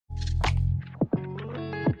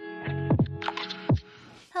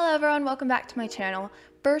Hello everyone, welcome back to my channel.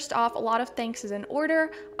 First off, a lot of thanks is in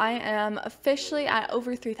order. I am officially at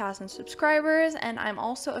over 3,000 subscribers and I'm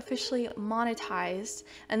also officially monetized,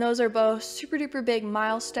 and those are both super duper big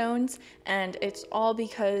milestones, and it's all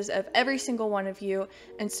because of every single one of you.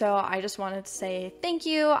 And so I just wanted to say thank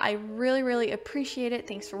you. I really appreciate it.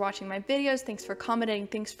 Thanks for watching my videos, thanks for commenting,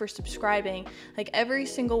 thanks for subscribing. Like every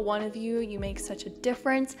single one of you, you make such a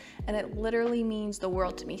difference and it literally means the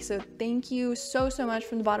world to me. So thank you so much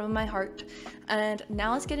from the bottom of my heart. And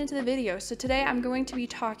now let's get into the video. So today I'm going to be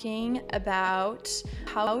talking about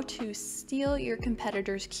how to steal your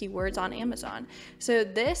competitors' keywords on Amazon. So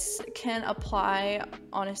this can apply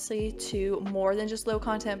honestly to more than just low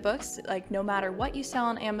content books. Like no matter what you sell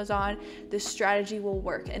on Amazon, this strategy will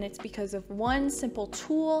work, and it's because of one simple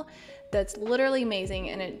tool that's literally amazing,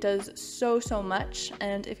 and it does so much.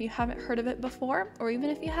 And if you haven't heard of it before, or even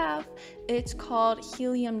if you have, it's called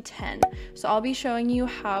Helium 10. So I'll be showing you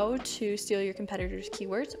how to steal your competitors'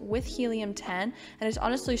 keywords with Helium 10, and it's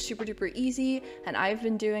honestly super duper easy, and I've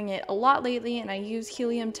been doing it a lot lately, and I use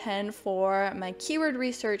Helium 10 for my keyword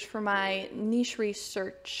research, for my niche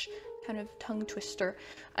research, kind of tongue twister.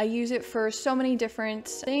 I use it for so many different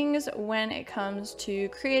things when it comes to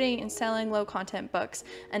creating and selling low content books,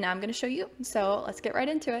 and now I'm going to show you. So let's get right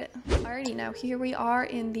into it. Alrighty, now here we are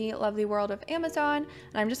in the lovely world of Amazon,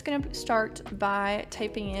 and I'm just going to start by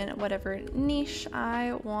typing in whatever niche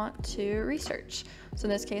I want to research. So in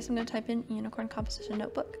this case, I'm going to type in unicorn composition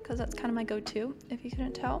notebook because that's kind of my go-to, if you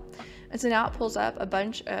couldn't tell. And so now it pulls up a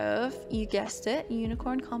bunch of, you guessed it,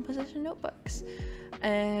 unicorn composition notebooks.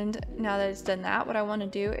 And now that it's done that, what I want to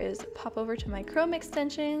do is pop over to my Chrome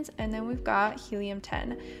extensions, and then we've got Helium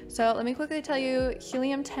 10. So let me quickly tell you,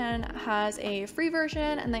 Helium 10 has a free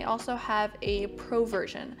version and they also have a pro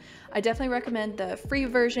version. I definitely recommend the free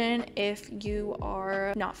version if you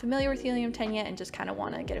are not familiar with Helium 10 yet and just kind of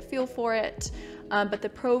want to get a feel for it. But the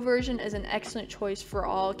pro version is an excellent choice for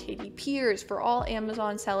all KDPers, for all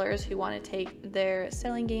Amazon sellers who want to take their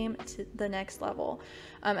selling game to the next level.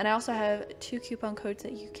 And I also have 2 coupon codes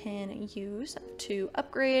that you can use to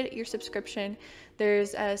upgrade your subscription.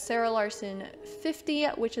 There's Sarah Larson 50,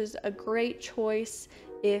 which is a great choice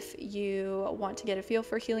if you want to get a feel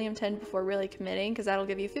for Helium 10 before really committing, because that'll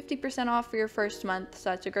give you 50% off for your first month.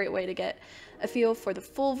 So that's a great way to get a feel for the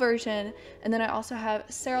full version. And then I also have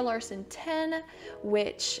Sarah Larson 10,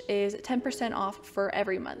 which is 10% off for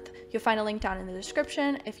every month. You'll find a link down in the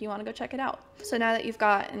description if you want to go check it out. So now that you've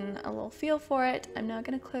gotten a little feel for it, I'm now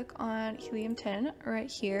going to click on Helium 10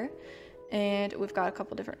 right here. And we've got a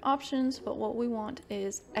couple different options, but what we want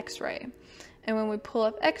is X-ray. And when we pull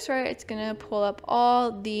up X-ray, it's going to pull up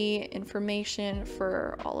all the information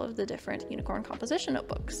for all of the different unicorn composition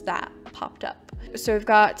notebooks that popped up. So we've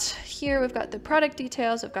got here, we've got the product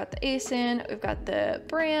details, we've got the ASIN, we've got the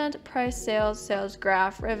brand, price, sales, sales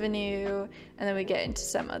graph, revenue, and then we get into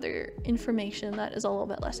some other information that is a little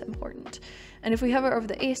bit less important. And if we hover over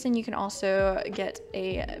the ASIN, you can also get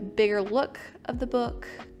a bigger look of the book.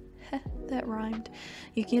 That rhymed.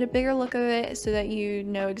 You can get a bigger look of it so that you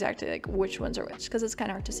know exactly like which ones are which, because it's kind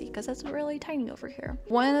of hard to see because it's really tiny over here.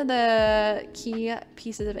 One of the key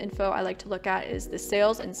pieces of info I like to look at is the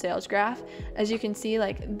sales and sales graph. As you can see,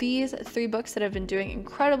 like these 3 books that have been doing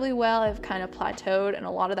incredibly well have kind of plateaued, and a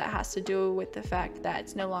lot of that has to do with the fact that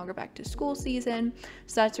it's no longer back to school season.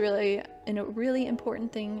 So that's really a really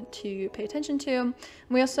important thing to pay attention to. And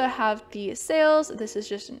we also have the sales. This is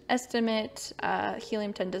just an estimate.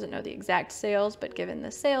 Helium 10 doesn't know the exact sales, but given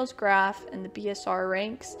the sales graph and the BSR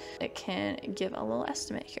ranks, it can give a little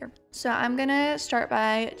estimate here. So I'm gonna start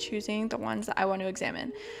by choosing the ones that I want to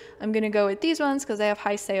examine. I'm gonna go with these ones because they have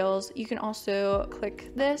high sales. You can also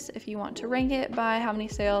click this if you want to rank it by how many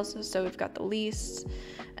sales. So we've got the least,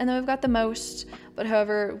 and then we've got the most. But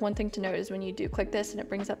however, one thing to note is when you do click this and it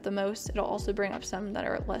brings up the most, it'll also bring up some that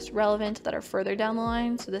are less relevant, that are further down the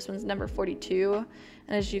line. So this one's number 42.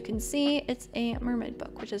 And as you can see, it's a mermaid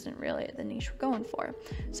book, which isn't really the niche we're going for.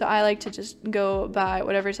 So I like to just go by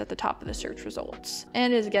whatever's at the top of the search results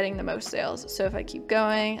and is getting the most sales. So if I keep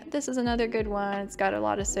going, this is another good one. It's got a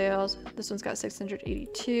lot of sales. This one's got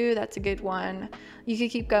 682. That's a good one. You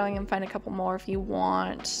could keep going and find a couple more if you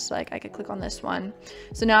want. Like I could click on this one.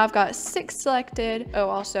 So now I've got 6 selected. Oh,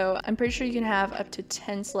 also, I'm pretty sure you can have up to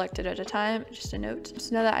 10 selected at a time, just a note.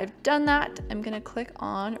 So now that I've done that, I'm gonna click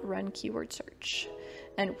on Run Keyword Search.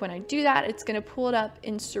 And when I do that, it's going to pull it up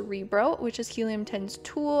in Cerebro, which is Helium 10's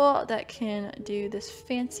tool that can do this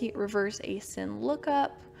fancy reverse ASIN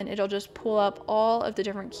lookup. and it'll just pull up all of the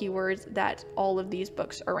different keywords that all of these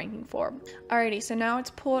books are ranking for. Alrighty, so now it's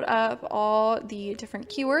pulled up all the different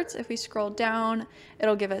keywords. If we scroll down,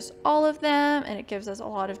 it'll give us all of them, and it gives us a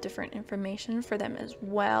lot of different information for them as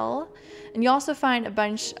well. And you also find a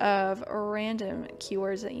bunch of random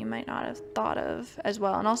keywords that you might not have thought of as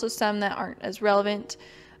well, and also some that aren't as relevant.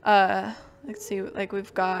 Let's see, like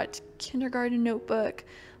we've got kindergarten notebook,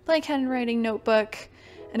 blank handwriting notebook,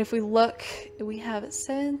 and if we look, we have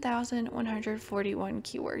 7,141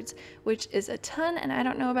 keywords, which is a ton. And I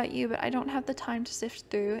don't know about you, but I don't have the time to sift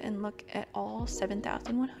through and look at all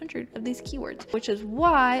 7,100 of these keywords, which is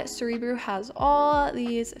why Cerebro has all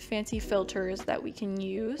these fancy filters that we can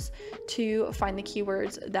use to find the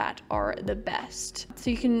keywords that are the best. So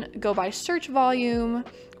you can go by search volume,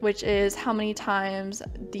 which is how many times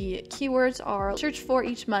the keywords are searched for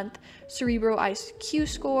each month. Cerebro IQ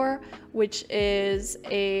score, which is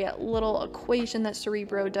a little equation that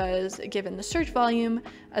Cerebro does given the search volume,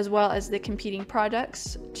 as well as the competing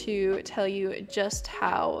products, to tell you just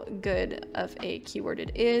how good of a keyword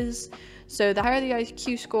it is. So the higher the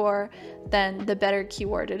IQ score, then the better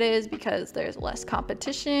keyword it is, because there's less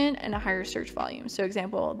competition and a higher search volume. So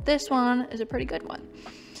example, this one is a pretty good one.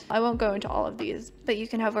 I won't go into all of these, but you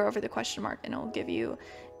can hover over the question mark and it'll give you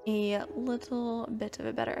a little bit of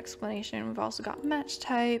a better explanation. We've also got match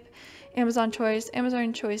type, Amazon choice.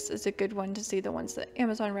 Amazon choice is a good one to see the ones that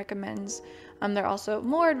Amazon recommends. There are also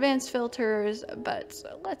more advanced filters, but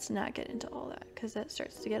let's not get into all that because that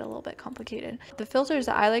starts to get a little bit complicated. The filters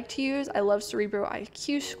that I like to use, I love Cerebro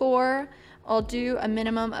IQ score. I'll do a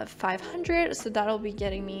minimum of 500, so that'll be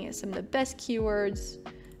getting me some of the best keywords.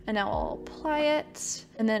 And now I'll apply it.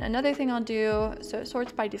 And then another thing I'll do, so it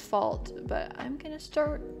sorts by default, but I'm gonna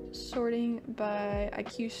start sorting by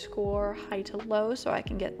IQ score high to low so I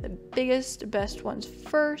can get the biggest, best ones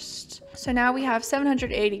first. So now we have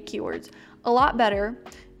 780 keywords, a lot better,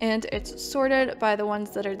 and it's sorted by the ones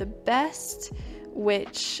that are the best,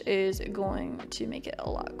 which is going to make it a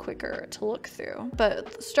lot quicker to look through.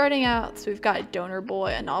 But starting out, so we've got Donor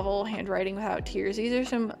Boy, a novel, Handwriting Without Tears. These are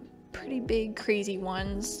some pretty big crazy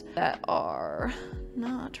ones that are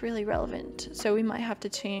not really relevant, so we might have to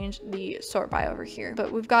change the sort by over here.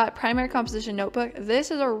 But we've got primary composition notebook.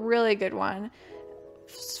 This is a really good one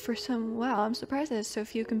for some, wow, I'm surprised there's so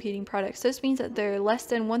few competing products. This means that there are less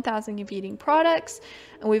than 1,000 competing products,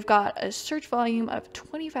 and we've got a search volume of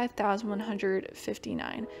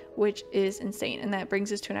 25,159, which is insane. And that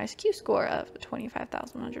brings us to an IQ score of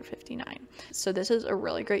 25,159. So this is a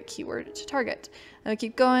really great keyword to target. And we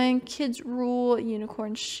keep going. Kids Rule,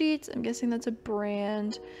 Unicorn Sheets. I'm guessing that's a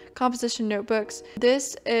brand. Composition notebooks.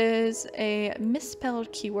 This is a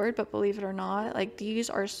misspelled keyword, but believe it or not, like these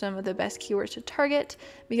are some of the best keywords to target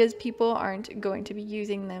because people aren't going to be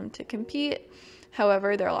using them to compete.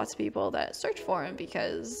 However, there are lots of people that search for them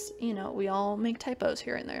because, you know, we all make typos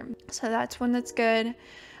here and there. So that's one that's good.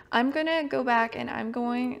 I'm gonna go back and I'm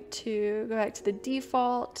going to go back to the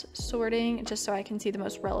default sorting just so I can see the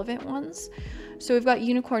most relevant ones. So we've got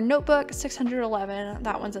Unicorn Notebook, 611.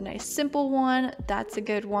 That one's a nice simple one. That's a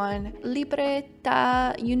good one.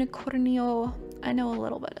 Libreta Unicornio. I know a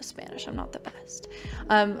little bit of Spanish, I'm not the best.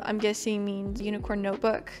 I'm guessing means unicorn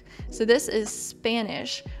notebook. So this is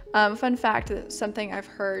Spanish. Fun fact, something I've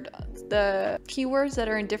heard, the keywords that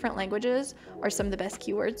are in different languages are some of the best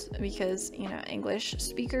keywords because, you know, English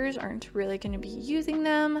speakers aren't really going to be using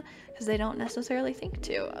them because they don't necessarily think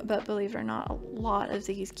to. But believe it or not, a lot of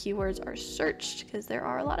these keywords are searched because there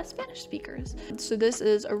are a lot of Spanish speakers. So this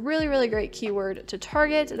is a really, really great keyword to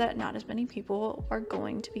target that not as many people are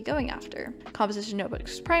going to be going after. Composition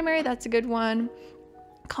notebooks primary, that's a good one.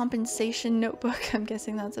 Compensation notebook, I'm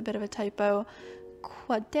guessing that's a bit of a typo.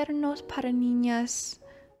 Cuadernos para niñas,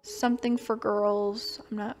 something for girls,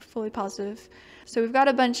 I'm not fully positive. So we've got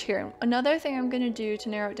a bunch here. Another thing I'm going to do to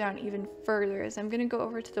narrow it down even further is I'm going to go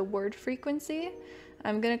over to the word frequency.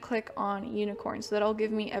 I'm going to click on unicorn, so that'll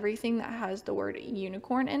give me everything that has the word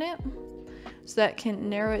unicorn in it, so that can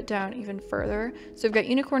narrow it down even further. So we've got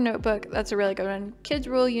Unicorn Notebook, that's a really good one. Kids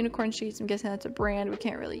Rule, Unicorn Sheets, I'm guessing that's a brand, we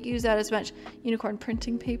can't really use that as much. Unicorn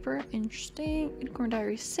Printing Paper, interesting. Unicorn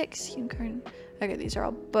Diary 6, Unicorn, okay, these are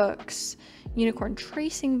all books. Unicorn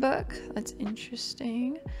Tracing Book, that's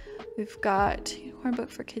interesting. We've got Unicorn Book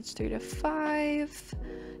for kids 3 to 5,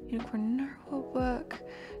 Unicorn Narwhal Book.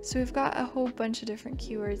 So we've got a whole bunch of different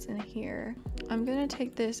keywords in here. I'm gonna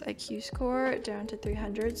take this IQ score down to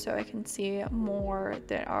 300 so I can see more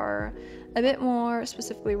that are a bit more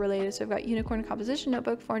specifically related. So I've got Unicorn Composition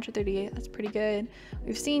Notebook, 438, that's pretty good.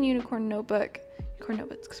 We've seen Unicorn Notebook, Unicorn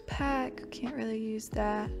Notebooks Pack, can't really use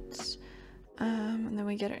that. And then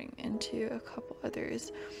we get into a couple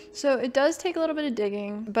others. So it does take a little bit of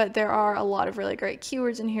digging, but there are a lot of really great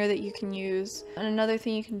keywords in here that you can use. And another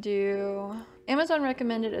thing you can do, Amazon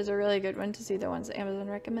recommended is a really good one to see the ones that Amazon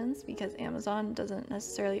recommends, because Amazon doesn't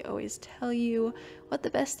necessarily always tell you what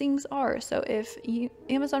the best things are. So if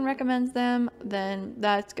Amazon recommends them, then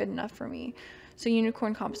that's good enough for me. So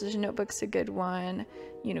unicorn composition notebook's a good one.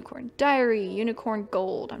 Unicorn diary, unicorn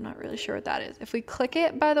gold. I'm not really sure what that is. If we click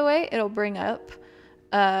it, by the way, it'll bring up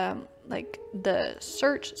like the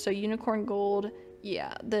search. So unicorn gold.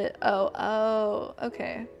 Yeah,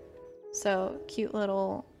 okay. So cute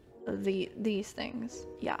little these things.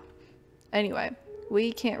 Yeah. Anyway,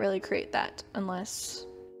 we can't really create that unless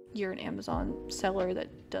you're an Amazon seller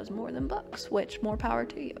that does more than books, which more power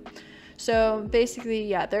to you. So basically,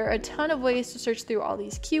 yeah, there are a ton of ways to search through all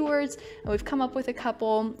these keywords, and we've come up with a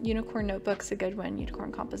couple. Unicorn notebook's a good one.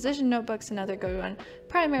 Unicorn composition notebook's another good one.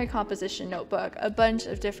 Primary composition notebook, a bunch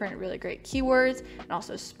of different really great keywords, and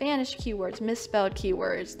also Spanish keywords, misspelled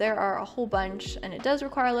keywords. There are a whole bunch, and it does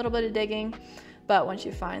require a little bit of digging, but once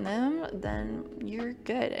you find them, then you're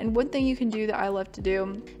good. And one thing you can do that I love to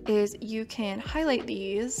do is you can highlight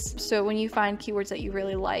these. So when you find keywords that you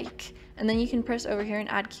really like, and then you can press over here and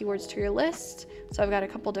add keywords to your list. So I've got a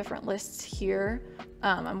couple different lists here.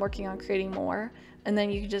 I'm working on creating more. And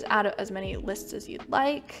then you can just add as many lists as you'd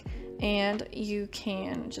like. And you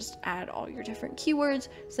can just add all your different keywords.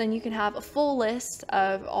 So then you can have a full list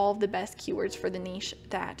of all of the best keywords for the niche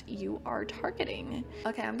that you are targeting.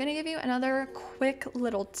 Okay, I'm gonna give you another quick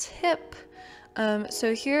little tip.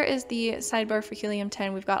 So here is the sidebar for Helium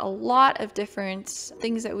 10. We've got a lot of different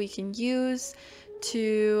things that we can use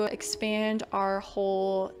to expand our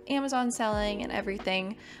whole Amazon selling and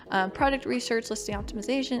everything. Product research, listing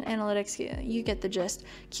optimization, analytics, you get the gist.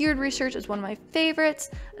 Keyword research is one of my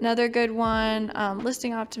favorites. Another good one,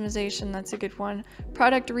 listing optimization, that's a good one.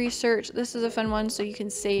 Product research, this is a fun one, so you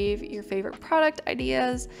can save your favorite product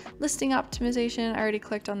ideas. Listing optimization, I already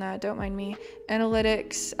clicked on that, don't mind me.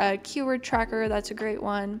 Analytics, keyword tracker, that's a great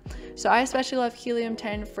one. So I especially love Helium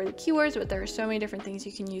 10 for the keywords, but there are so many different things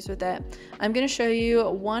you can use with it. I'm gonna show you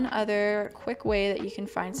one other quick way that you can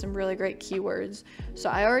find some really great keywords. So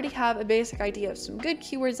I already have a basic idea of some good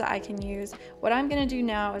keywords that I can use. What I'm gonna do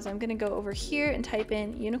now is I'm gonna go over here and type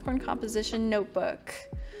in unicorn composition notebook.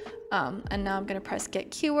 And now I'm gonna press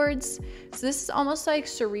get keywords. So this is almost like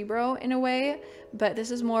Cerebro in a way, but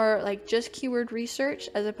this is more like just keyword research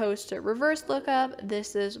as opposed to reverse lookup.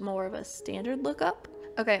 This is more of a standard lookup.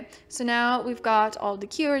 Okay, so now we've got all the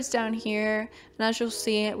keywords down here, and as you'll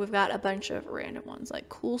see, we've got a bunch of random ones like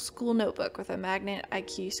cool school notebook with a magnet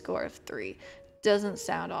IQ score of 3. Doesn't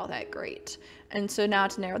sound all that great. And so now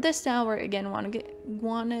to narrow this down, we're again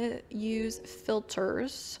want to use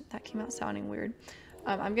filters. That came out sounding weird.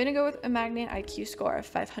 I'm going to go with a magnet IQ score of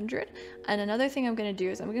 500. And another thing I'm going to do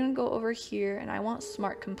is I'm going to go over here and I want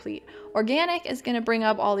smart complete. Organic is going to bring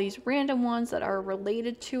up all these random ones that are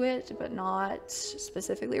related to it, but not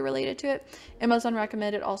specifically related to it. Amazon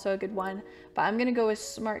recommended, also a good one, but I'm going to go with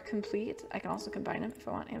smart complete. I can also combine them if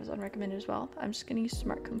I want Amazon recommended as well. I'm just going to use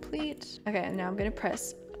smart complete. Okay, and now I'm going to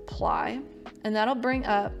press apply, and that'll bring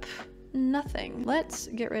up nothing. Let's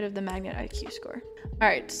get rid of the magnet IQ score. All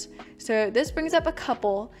right, so this brings up a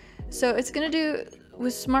couple. So it's gonna do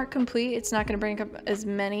with smart complete, it's not gonna bring up as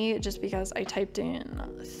many just because I typed in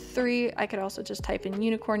 3. I could also just type in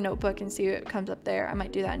unicorn notebook and see what comes up there. I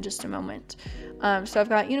might do that in just a moment. So I've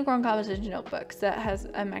got unicorn composition notebooks that has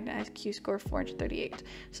a magnet IQ score of 438.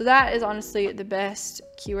 So that is honestly the best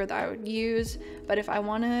keyword that I would use. But if I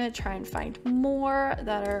want to try and find more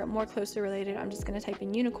that are more closely related, I'm just going to type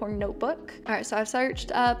in unicorn notebook. All right, so I've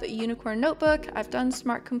searched up unicorn notebook. I've done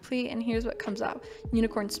smart complete, and here's what comes up.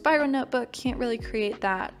 Unicorn spiral notebook, can't really create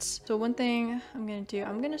that. So one thing I'm going to do,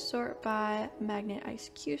 I'm going to sort by magnet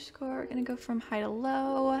IQ score. We're going to go from high to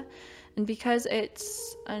low. And because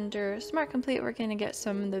it's under smart complete, we're going to get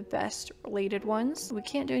some of the best related ones. We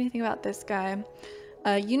can't do anything about this guy.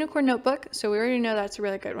 Unicorn notebook, so we already know that's a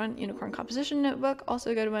really good one. Unicorn composition notebook,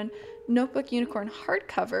 also a good one. Notebook unicorn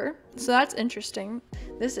hardcover, so that's interesting.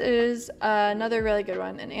 This is another really good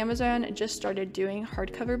one, and Amazon just started doing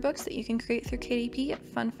hardcover books that you can create through KDP.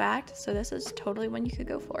 Fun fact, so this is totally one you could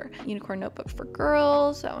go for. Unicorn notebook for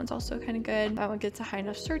girls, that one's also kind of good. That one gets a high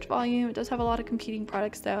enough search volume. It does have a lot of competing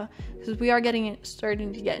products though, because we are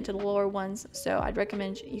starting to get into the lower ones, so I'd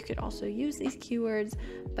recommend you could also use these keywords,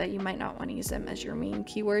 but you might not want to use them as your main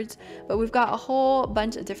keywords. But we've got a whole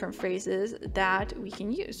bunch of different phrases that we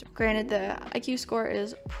can use. Granted, the IQ score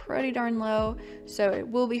is pretty darn low, so it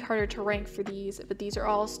will be harder to rank for these, but these are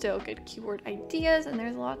all still good keyword ideas, and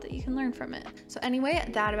there's a lot that you can learn from it. So anyway,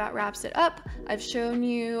 that about wraps it up. I've shown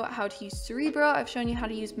you how to use Cerebro. I've shown you how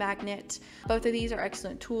to use Magnet. Both of these are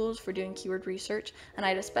excellent tools for doing keyword research, and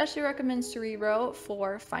I'd especially recommend Cerebro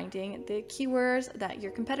for finding the keywords that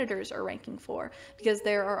your competitors are ranking for, because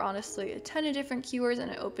there are honestly a ton of different keywords,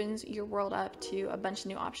 and it opens your world up to a bunch of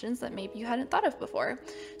new options that maybe you hadn't thought of before.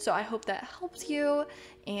 So I hope that helps you.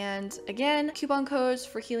 And again, coupon codes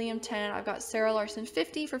for Helium 10. I've got Sarah Larson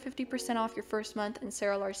 50 for 50% off your first month, and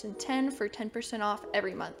Sarah Larson 10 for 10% off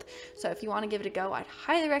every month. So if you want to give it a go, I'd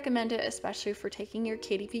highly recommend it, especially for taking your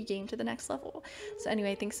KDP game to the next level. So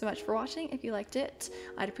anyway, thanks so much for watching. If you liked it,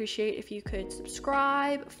 I'd appreciate if you could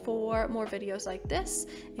subscribe for more videos like this.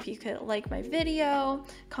 If you could like my video,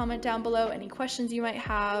 comment down below any questions you might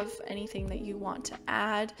have, anything that you want to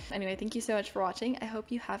add. Anyway, thank you so much for watching. I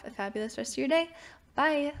hope you have a fabulous rest of your day.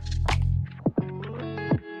 Bye!